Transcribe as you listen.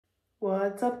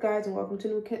What's up, guys, and welcome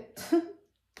to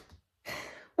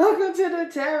welcome to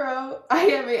the tarot. I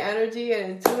am an energy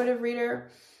and intuitive reader,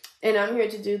 and I'm here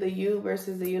to do the you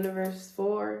versus the universe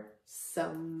for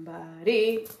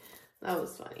somebody. That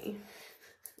was funny.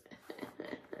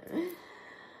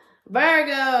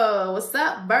 Virgo, what's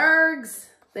up, Virgs?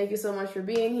 Thank you so much for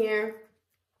being here.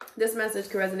 This message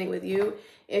can resonate with you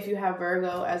if you have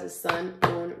Virgo as a sun,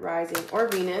 moon, rising, or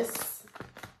Venus.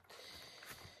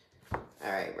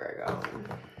 All right, Virgo.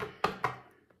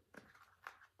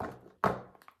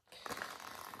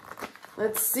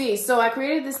 Let's see. So I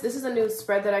created this. This is a new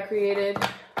spread that I created.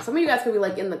 Some of you guys could be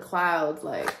like in the clouds,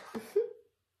 like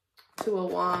Two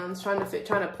of Wands, trying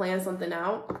to plan something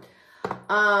out.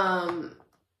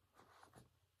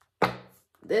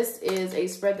 This is a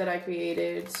spread that I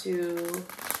created to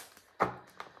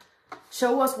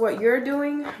show us what you're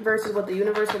doing versus what the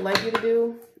universe would like you to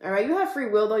do. All right, you have free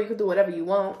will, though. You can do whatever you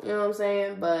want. You know what I'm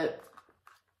saying? But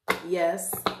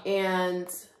yes. And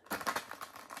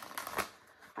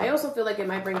I also feel like it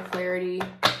might bring clarity,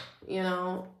 you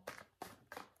know,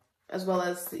 as well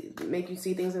as make you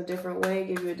see things in a different way,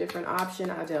 give you a different option.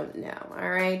 I don't know.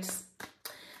 All right.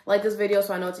 Like this video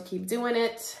so I know to keep doing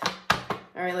it.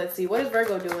 All right, let's see. What is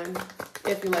Virgo doing?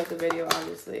 If you like the video,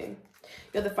 obviously.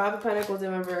 You have the Five of Pentacles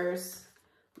in reverse,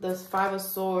 the Five of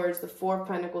Swords, the Four of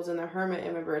Pentacles, and the Hermit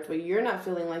in reverse. But you're not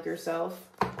feeling like yourself.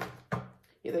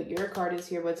 Your card is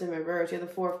here, but it's in reverse. You have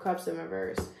the Four of Cups in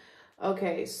reverse.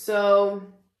 Okay, so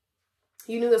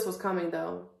you knew this was coming,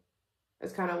 though.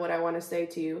 That's kind of what I want to say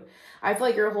to you. I feel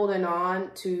like you're holding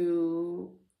on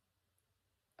to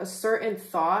a certain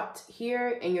thought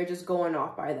here, and you're just going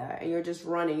off by that, and you're just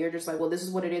running. You're just like, well, this is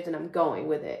what it is, and I'm going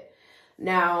with it.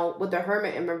 Now, with the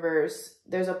Hermit in reverse,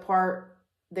 there's a part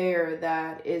there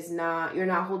that is not, you're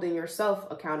not holding yourself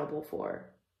accountable for.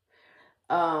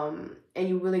 And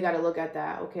you really got to look at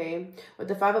that, okay? With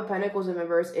the Five of Pentacles in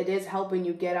reverse, it is helping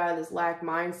you get out of this lack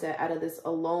mindset, out of this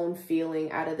alone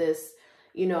feeling, out of this,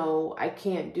 you know, I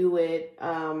can't do it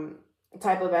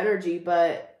type of energy.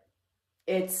 But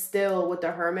it's still, with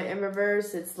the Hermit in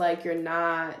reverse, it's like you're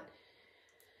not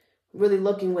really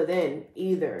looking within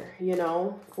either, you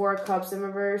know? Four of Cups in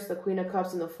reverse, the Queen of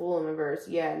Cups, and the Fool in reverse.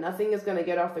 Yeah, nothing is going to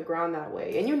get off the ground that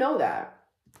way. And you know that.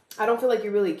 I don't feel like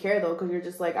you really care, though, because you're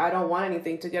just like, I don't want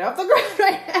anything to get off the ground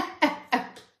right now.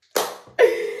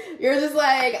 You're just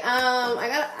like,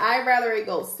 I'd rather it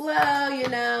go slow, you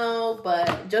know?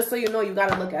 But just so you know, you got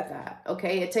to look at that,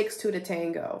 okay? It takes two to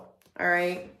tango, all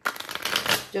right?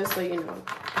 Just so you know.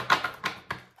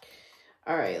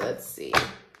 All right, let's see.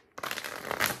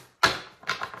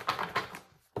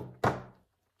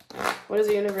 What does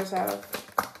the universe have?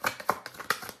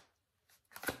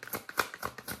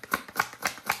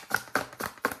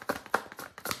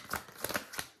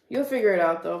 You'll figure it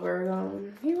out, though, Virgo.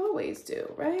 You always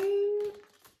do, right?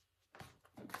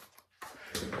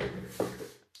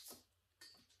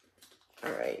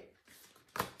 All right.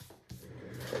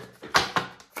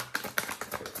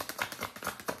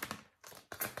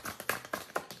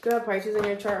 Do you have Pisces in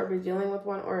your chart, or be dealing with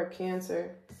one, or a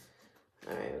Cancer?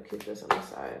 All right, we'll keep this on the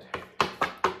side.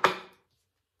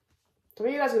 Some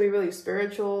of you guys could be really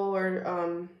spiritual, or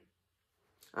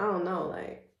I don't know,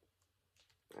 like,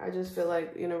 I just feel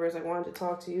like the universe like wanted to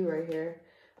talk to you right here.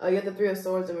 You have the Three of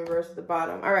Swords in reverse at the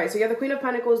bottom. All right, so you have the Queen of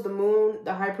Pentacles, the Moon,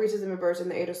 the High Priestess in reverse,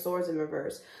 and the Eight of Swords in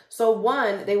reverse. So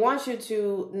one, they want you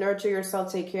to nurture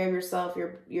yourself, take care of yourself,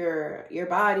 your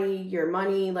body, your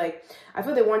money. Like, I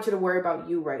feel they want you to worry about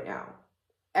you right now.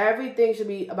 Everything should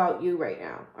be about you right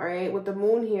now, all right? With the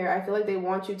Moon here, I feel like they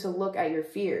want you to look at your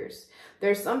fears.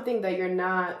 There's something that you're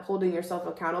not holding yourself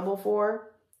accountable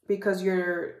for because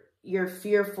you're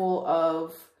fearful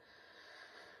of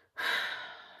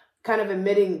kind of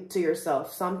admitting to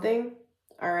yourself something,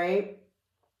 all right?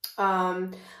 I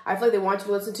feel like they want you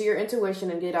to listen to your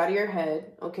intuition and get out of your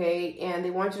head, okay? And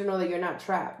they want you to know that you're not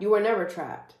trapped. You were never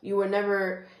trapped. You were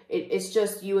never, it's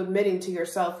just you admitting to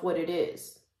yourself what it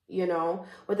is. You know,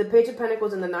 with the Page of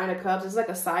Pentacles and the Nine of Cups, it's like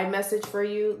a side message for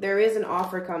you. There is an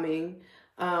offer coming,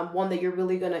 one that you're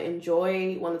really going to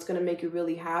enjoy, one that's going to make you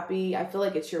really happy. I feel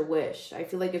like it's your wish. I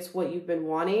feel like it's what you've been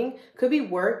wanting. Could be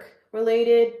work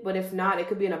related, but if not, it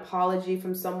could be an apology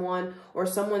from someone or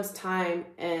someone's time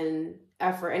and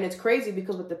effort. And it's crazy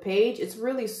because with the Page, it's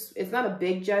not a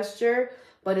big gesture,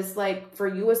 but it's like for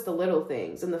you, it's the little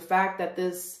things. And the fact that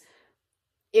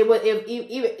even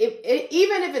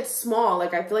if it's small,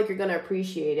 like, I feel like you're going to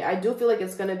appreciate it. I do feel like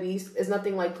it's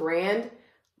nothing like grand,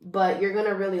 but you're going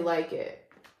to really like it.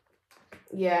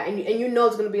 Yeah. And you know,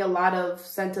 it's going to be a lot of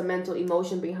sentimental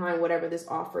emotion behind whatever this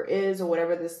offer is or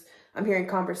whatever this, I'm hearing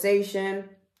conversation.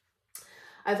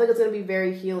 I feel like it's going to be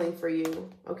very healing for you,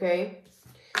 okay?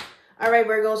 All right,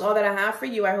 Virgos, all that I have for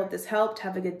you. I hope this helped.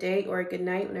 Have a good day or a good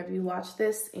night whenever you watch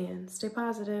this, and stay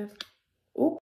positive.